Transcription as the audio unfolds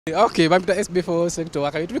Okay, bamita SB4 selekta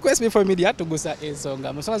wakati tuliko SB4 MEDIA tugusa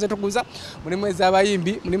ensonga musonga zetu tuguza mulimu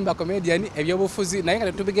ezabayimbi mulimu ba comedian ebyobufuzi naye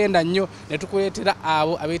nga tubigenda nnyo ne tukuletera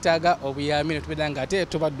abo abetaaga obuyami ne tubedanga ate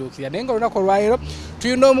tubaddukira naye nga lunako lwairo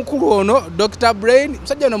tuyina omukulu ono Dokta Brain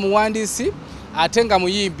musajja ono muwandiisi ate nga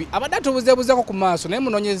muyimbi abadde atubuzeebuzeeko ku maaso naye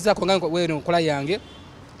munoonyezaako nga weno nkola yange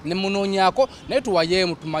ne munoonyako naye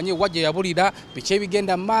tuwayeemu tumanye wajja yabulira biki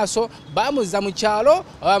ebigenda mu maaso bamuzza mu kyalo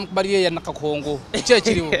baliyo ya Nakakongo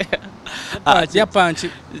kyekiriwo yapanchi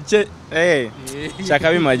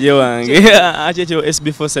chakabi maje wange akyecho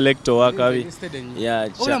SB4 selekta wakabi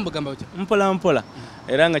mpola mpola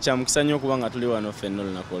era nga kya mukisa nnyo okuba nga tuli wano ffenna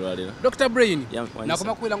olunaku olwaliro. Dr. Brain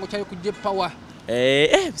nakoma kuwira ngo kyayo kujje power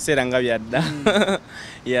biseera nga byadda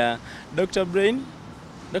Dr. Brain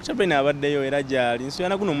abaddeyo era gyali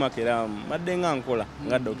nsuyana guno omwaka era mbadde nga nkola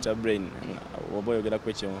nga Dr. Brain oba oyogera ku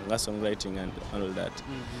ekyo nga songwriting and all that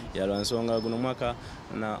yalwansonga guno omwaka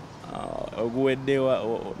na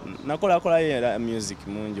oguweddewa nakolayo era music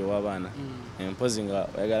mungi ow'abaana mpozi nga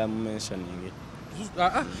oyagala mu mentioning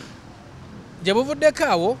gye buvuddeko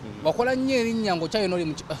awo wakola nnyo erinnya ngo kyayo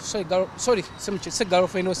noli sorry si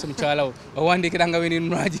girlfriend ose mukyalawo owandiikiranga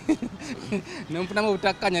weninwaji nempunamu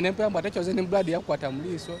obutakkanya nempuyambu ate chosen blood yakukwata mu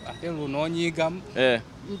liiso ate lunoonyiigamu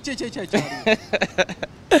kiki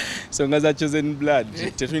songa za chosen blood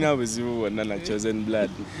tetulina buzibu bwonna na chosen blood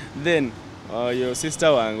then your sister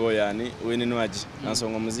wange oyo ani weninwaji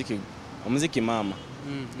nansonga omuziki maama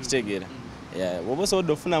kitegeera woba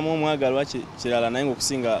osobola okufunamu omwagalwa kirala naye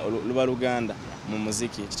ngaokusinga luba luganda mu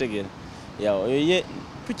muziki kitegeera oyo ye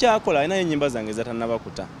tukyakola alinayo ennyimba zange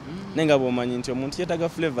zatannabakuta naye nga bw'omanyi nti omuntu yeetaga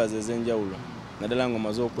flavors ez'enjawulo naddala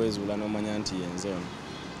ng'omaze okwezuula n'omanya nti yenze ono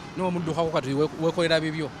n'omuddukako kati weekolera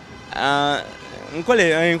bibyo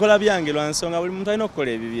nkola byange lwa nsonga buli muntu alina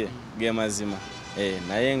okukola ebibye ge mazima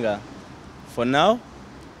naye nga for now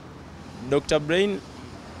Dr. Brain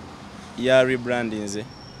ya rebranding nze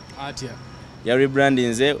atya rebranding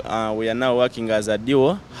nze we are now working as a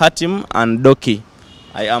duo, Hatim and Doki.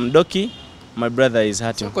 I am Doki, my brother is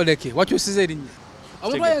Hatim. Sokoleke wakyusiza erinnya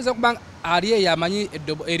omuntu ayinza kuba ali yamanyi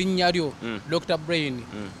erinnya lyo Dr. Brain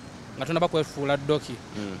nga tonaba kwefuula Doki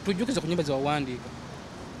tujjukize ku nnyimba ze wawandiika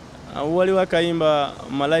waliwo akayimba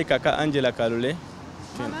Malaika ka Angela Kalule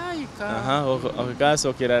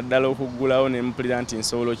kasookera ddala okuggulawo ne mpulira nti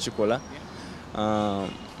nsobola okukikola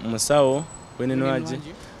musawo wenenwaji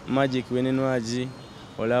Magic weninwaji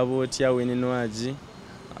olaba otya weninwaji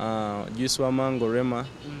juice wa mango rema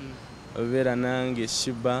overa nange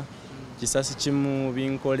shiba kisasi kimu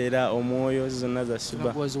binkolera omwoyo zonna za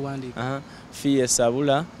shiba fiye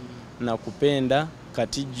sabula na kupenda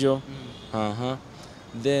katijjo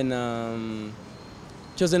then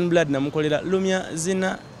chosen blood namukolera lumya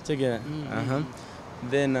zina tegera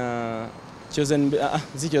then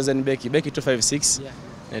chosen Becky 256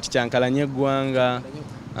 netukyankalanye eggwanga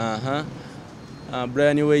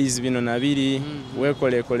Brian Ways bino nabiri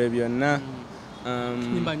wekolekole byonna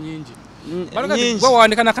nyimba nyingi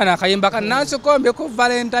wawandika nakana akayimba kanansikombe ku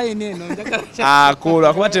Valentine eno cool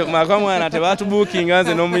akubate mwaka mwana tebatubukinga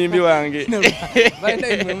nze n'omuyimbi wange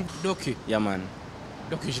Doki yaman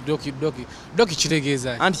Doki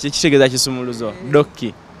kitegeeza anti kitegeeza kisumuluzo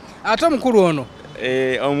Doki ate omukulu ono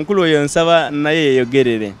omukulu oyo nsaba naye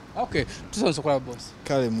yeyogerere. Okay, tusonso kwa boss.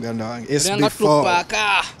 Kale muganda wange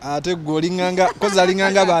SB4 ate golinganga koza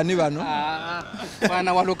linganga bani bano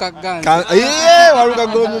bana waluka ganga waluka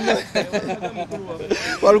gomu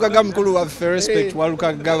waluka gamkulu wa respect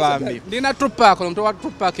waluka gabambi ndina Tupac omuntu wa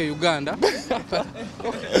Tupac e Uganda.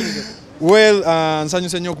 Well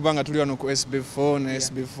nsanyuse nnyo kubanga tuli wano ku SB4 ne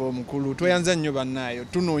SB4 mukulu toyanza nnyo bannayo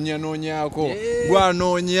tunoonyako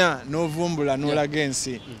gwanoonya n'ovumbula n'olaga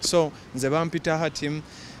ensi so nze bampita Hatim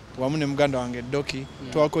wamu ne muganda wange Doki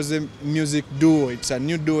twakoze music duo, it's a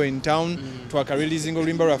new duo in town twaka releasing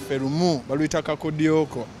oluyimba lwaffe lumu baluyita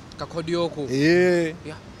kakodioko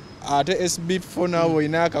ate SB4 nawo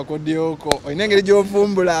oyina akakodioko oyina engeri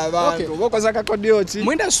gy'ovumbula abantu oba okoza kakodioti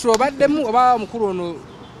mu industry obaddemu oba mukulu ono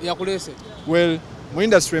yakulese well mu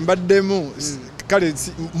industry mbaddemu kale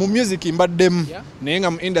mu music mbaddemu naye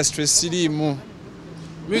nga mu industry siriimu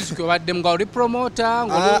music obaddemu nga oli promoter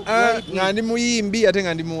nga ndi muyimbi ate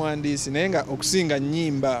nga ndi muwandiisi naye nga okusinga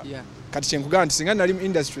nnyimba kati kyenkugamba nti singa nali mu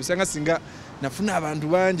industry singa nafuna abantu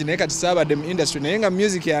bangi naye kati saabadde mu industry naye nga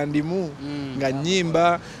music yandimu nga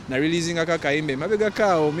nnyimba na releasingako akayimba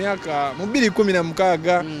emabegakaawo myaka mu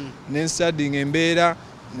 2016 nenstudying embeera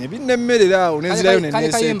nebinnemmerera awo nenzirayo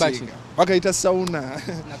nenesettinga wakaita sauna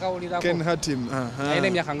Ken Hatim ayina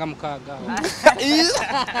emyaka nga 6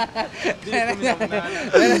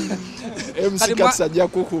 MC Katsa ajja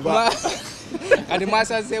kukuba kati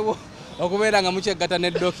mwasazeewo okubeera nga mukyegatta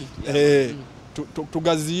ne Doki.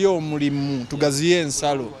 Tugaziye omulimu, tugaziye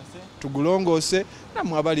ensalo, tugulongoose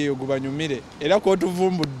namwe abali eyo gubanyumire era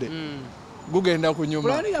kwotuvumbudde gugenda kunyuma.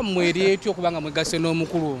 Pulaani yammwe eri etya okubanga mwegase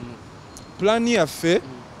n'omukulu ono? Pulaani yaffe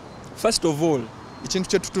first of all ekintu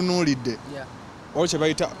kye tutunuulidde oba kye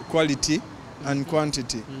bayita quality and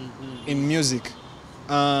quantity in music,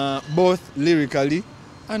 both lyrically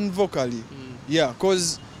and vocally. Yeah,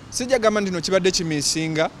 cause sijja gamba ndino kibadde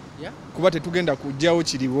kimisinga kuba tetugenda kujjawo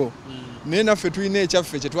kiriwo. Naye naffe tulina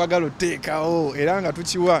ekyaffe kye twagala oteekawo era nga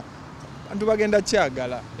tukiwa bantu bagenda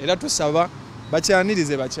kyagala era tusaba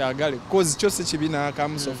bakyanirize bakyagale cause kyo si kibi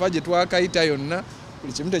n'akamu sofa gye twakayita yonna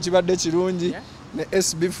buli kimu tekibadde kirungi ne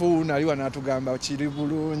SB4 nali wanatugamba kiri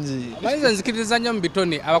bulungi. Abayizi nzikiriza nnyo mu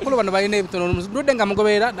bitone abakulu bano balina ebitono ludde nga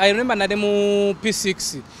mugoberera I remember nali mu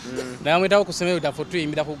P6 ndamwetawo ku semero tafo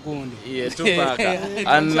tuyimbira ku gundi tupaaka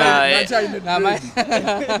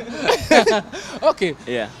okay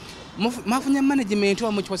mafunya management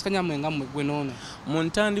wa mukiwasikanya mwe nga mwe nono mu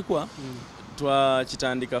ntandikwa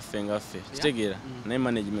twakitandika ffe nga ffe kitegeera naye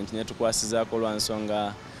management ne tukwasizaako lwa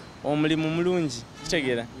nsonga omulimu mulungi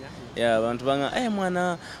kitegeera abantu banga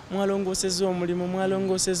mwana mwalongoosezza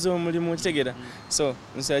omulimu kitegeera so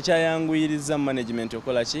nso kyayanguyiriza management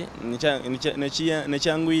okola ki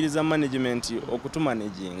nekyanguyiriza management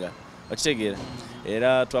okutumanaginga okitegeera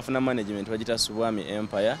era twafuna management bagita Subwami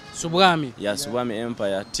Empire. Subwami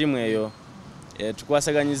Empire timu eyo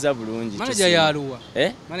tukwasaganyiza bulungi. Manager yaluwa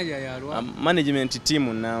manager yaluwa management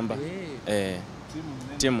timu namba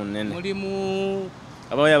timu nene mulimu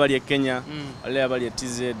abaya bali Kenya wale abali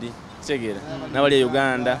TZ kitegeera n'abali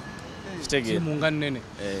Uganda kitegeera timu nganene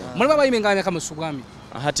mulimu abayimenganya kama Subwami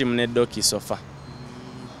Hatim ne Doki sofa.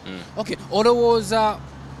 Okay, olowooza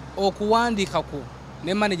okuwandika ku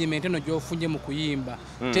ne management eno gyofunye mu kuyimba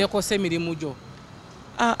tekose emirimu gyo?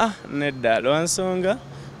 Nedda lwansonga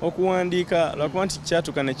okuwandiika lwakuba nti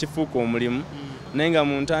kyatuka ne kifuuka omulimu naye nga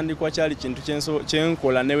mu ntandikwa kyali kintu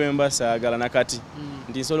kyenkola ne wemba saagala nakati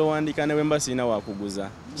nti nsobola owandiika ne wemba siina wakuguza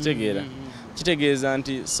kitegeera kitegeeza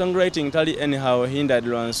nti songwriting tali anyhow hindered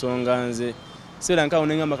lwansonga nze seera nkawo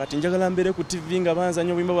nengamba kati njagala mbeere ku TV nga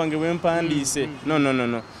banzanya obuyimba bwange bwempandiise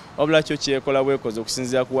no obula kyo kyekola bwekoze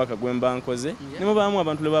okusinziira ku waka gwemba nkoze ne mubaamu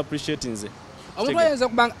abantu lwe ba appreciate nze. Omuntu ayinza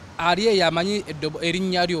okuba ali eyo amanyi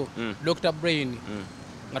erinnya lyo Dokta Brain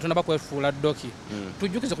nga tonaba kwefuula Doki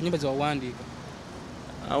tujjukize ku nyimba ze wawandiika.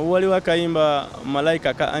 Waliwo akayimba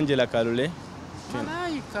Malayika ka Angela Kalule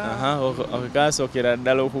kasookera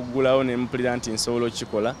ddala okuggulawo ne mpulira nti nsobola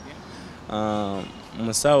okukikola.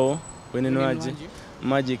 Musawo wenenwaji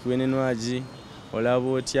Magic wenenwaji olaba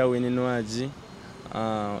otya wenenwaji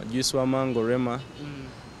Juice wa Mango Rema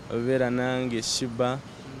Vera nange Shiba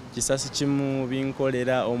kisasi kimu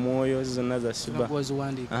binkolera omwoyo zonna za Shiba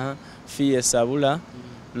Fiye Sabula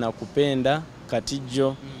na kupenda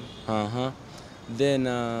Katijo then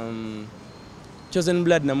Chosen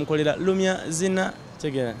Blood na mukolera Lumya Zina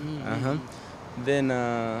tegera then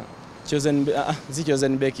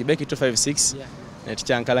Chosen Becky 256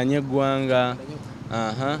 netukyankalanye eggwanga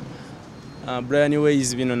Brian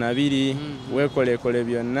Ways bino nabiri wekolekole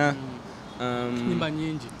byonna nyimba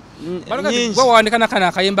nyingi Bwa wandika nakana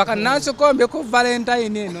akayimba kanansikombe ku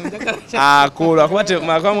Valentine eno akulu akubate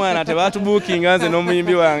makwa mwana tebatubukinga nze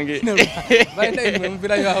n'omuyimbi wange Valentine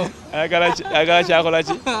mvira yawo agala kyakola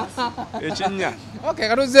ki ekinya. Okay,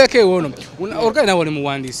 katuzeeko ewono olukale nawe oli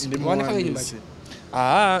muwandiisi wandika enyimba ki?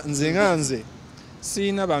 Nze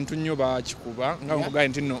siina bantu nnyo bakikuba nga nkugaye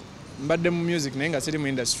nti no mbadde mu music naye nga siri mu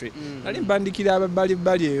industry nali mbandikira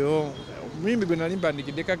ababbali eyo muyimbi gwe nali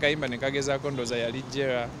mbandikiddeko akayimba ne kagezaako ndooza yali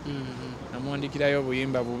Jera namuwandikirayo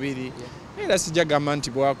obuyimba bubiri era sijja gamba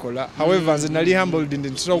nti bwakola however nze nali humbled ndi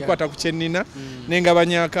nsobola okukwata ku kyennina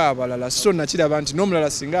nengabanyaako abalala so nakiraba nti n'omulala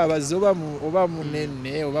singa abazze oba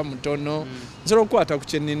munene oba mutono nsobola okukwata ku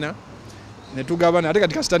kyennina ne tugabana ate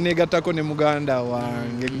kati kasita neegattako ne muganda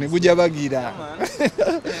wange ne gujja bagira.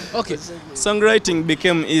 Okay, songwriting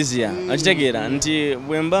became easier akitegeera nti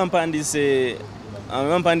bwemba mpandise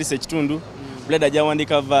ekitundu Bleda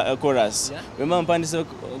jawandika chorus bwemba mpandise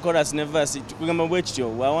chorus ne verse kugamba bwe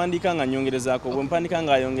kityo wawandika nga nyongerezaako bwempandika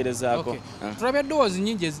nga ayongerezaako. Tulabya doors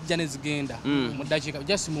nyingi ezijja ne zigenda mu dakiika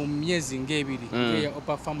just mu myezi ng'ebiri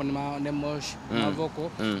perform ne mosh na vocal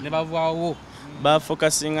ne bavaawo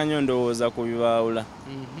bafokasinga nnyo ndowooza ku bibaawula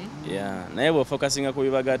naye bw'ofokasinga ku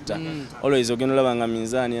bibagatta always ogenda olaba nga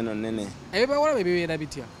minzaani eno nnene. Ebibaawula bibeera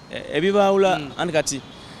bitya? Ebibaawula anti kati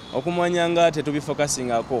okumanya nga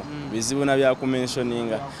tetubifokasingako bizibu na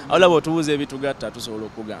byakumensioninga olaba otubuuza ebitugatta tusobola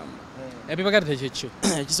okugamba ebibagatta kyekyo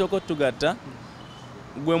ekisooka otugatta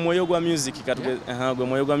gwe mwoyo gwa music gwe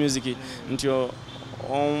mwoyo gwa music ntyo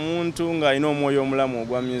omuntu nga ino omwoyo omulamu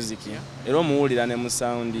ogwa music era omuwulira ne mu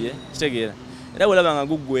sound ye kitegeera era bulaba nga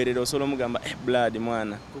guggwerera osobola omugamba blood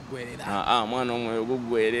mwana guggwerera mwana omwoyo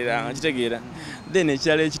guggwerera kitegeera then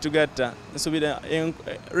ekyalo ekitugatta nsuubira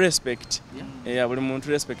respect buli muntu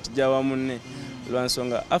respect jawa munne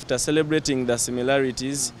lwansonga after celebrating the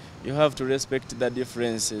similarities you have to respect the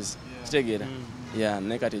differences kitegeera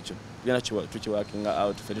ne kati ekyo tugenda tukiwakinga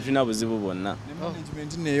out ffe tetulina buzibu bwonna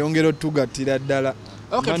management neyongera otugattira ddala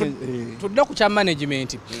tudde ku kya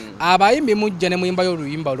management abayimbi mujja ne muyimba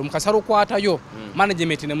y'oluyimba olwo mukasala okwatayo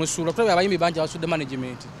management ne musuula tulabye abayimbi bangi abasudde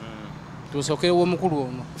management tusookerewo omukulu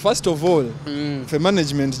ono first of all ffe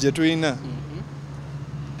management gye tulina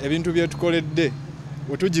ebintu bye tukoledde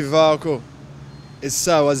wetugivaako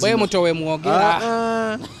essaawa zino Mutuwe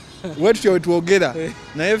mwogera wetutyo wetwogera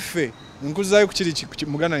naye ffe nkuzaayo ku kiri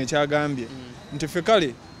muganda ekyagambye nti ffe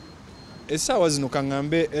kale essaawa zino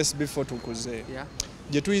kaŋŋambe SB4 tukuze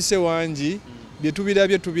gye tuyise wangi bye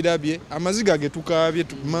tubirabye amaziga ge tukaabye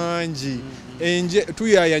mangi enje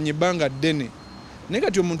tuyaayanya ebbanga ddene naye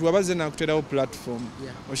kati omuntu wabaze naakuterawo platform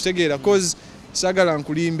okitegeera cause saagala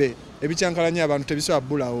nkulimbe ebikyankalanya abantu tebisobola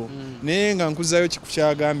bbulawo naye nga nkuzaayo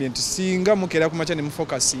kyagambye nti singa mukera ku makya ne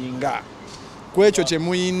mufokasinga ku ekyo kye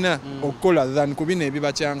muyina okukola than ku bino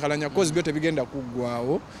ebibakyankalanya cause byo tebigenda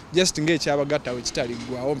kuggwawo just ng'ekyabagatta we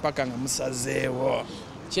kitaliggwawo mpaka nga musazeewo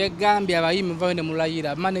kyegambye abayimbi muvayo ne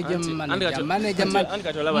mulayira manager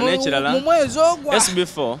mu mwezi ogwa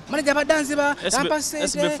SB4 manager abadansi ba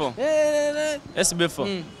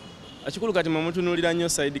SB4 akikulu kati mwemutunuulira nnyo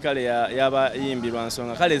side kale y'abayimbi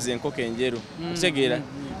lwansonga kale zenkoko enjeru kitegeera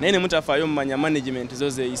naye ne mutafaayo mumanya management zo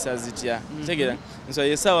zeeyisa zitya kitegeera nso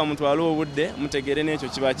yesaawa mutwale obudde mutegere n'ekyo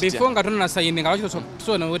kiba kitya before nga tonna sayininga lwaki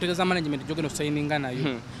tusobola wetegereza management gyogenda okusayininga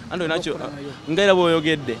nayo anti nakyo nga era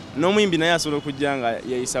bw'oyogedde n'omuyimbi naye asobola okujja nga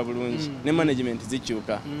yeeyisa bulungi ne management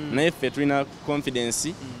zikyuka naye ffe tulina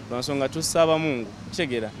confidence lwansonga tusaaba Mungu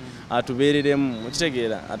kitegeera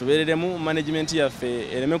atubeereremu management yaffe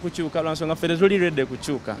ereme kukyuka lwansonga ffe tetuli redde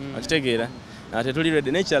kukyuka okitegeera tetuli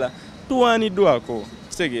redde n'ekirala tuwaaniddwako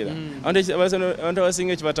kitegeera abantu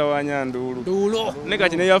abasinga ekibatawaanya nduulu ne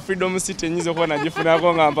kati neya freedom city enyinza okuba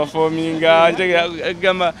nagifunako nga mpafominga kitegeera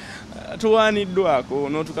gamba tuwaaniddwako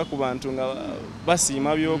n'otuka ku bantu nga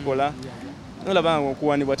basiima byokola nolaba nga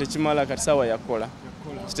okuwaanibwa tekimala kati saawa yakola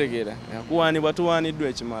kitegeera kuwaanibwa tuwaaniddwa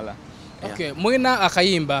ekimala Okay, mwina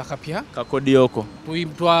akayimba akapya kakodioko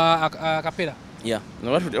twa akapera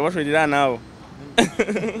watulira naawo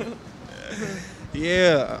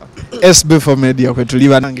SB4 MEDIA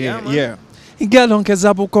kwetuliba nange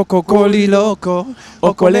Igalonkeza bukoko koliloko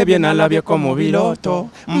okolebye nalabyeko mu biloto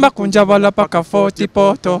mbakunjabala paka 40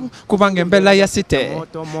 poto kubanga embela ya site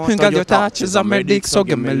ngalyo tachiza medic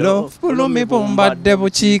sogemelo bulumi bumbadde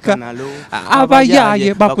bukiika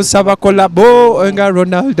abayaye bakusaba kolabo nga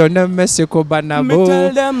Ronaldo ne Messi ko banabo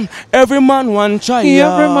every man one child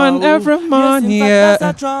every man yeah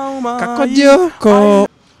kakodioko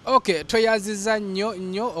Okay, toyaziza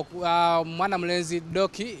nnyo mwana mulenzi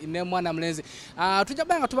Doki ne mwana mulenzi. Tujja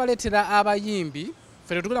banga tubaleetera abayimbi,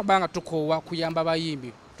 fere tugenda banga tukowa kuyamba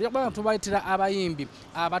abayimbi. Tujja banga tubaleetera abayimbi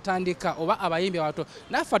abatandika oba abayimbi abato.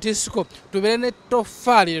 Naffe atisiko tubeere ne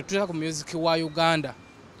tofali tutaka ku music wa Uganda.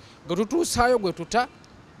 Gwetutuusayo gwe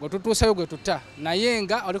tuta naye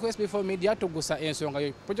nga oliko SB4 MEDIA tugusa ensonga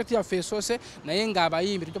yo project ya fesose naye nga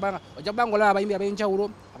abayimbi tujja banga olaba abayimbi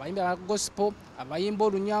abenjawulo abayimbi aba gospel abayimbi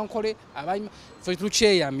olunyankole abayimbi fe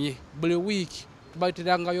tukyeyamye buli week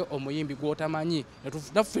tubaletirangayo omuyimbi gwotamanyi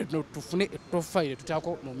naffe tufune profile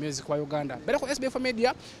tutako mu music wa Uganda bera ku SB4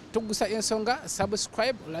 MEDIA tugusa ensonga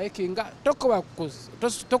subscribe likinga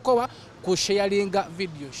tokoba ku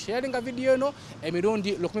sharinga video no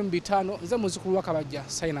emirundi 15 nze muzikulu wakabajja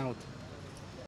sign out.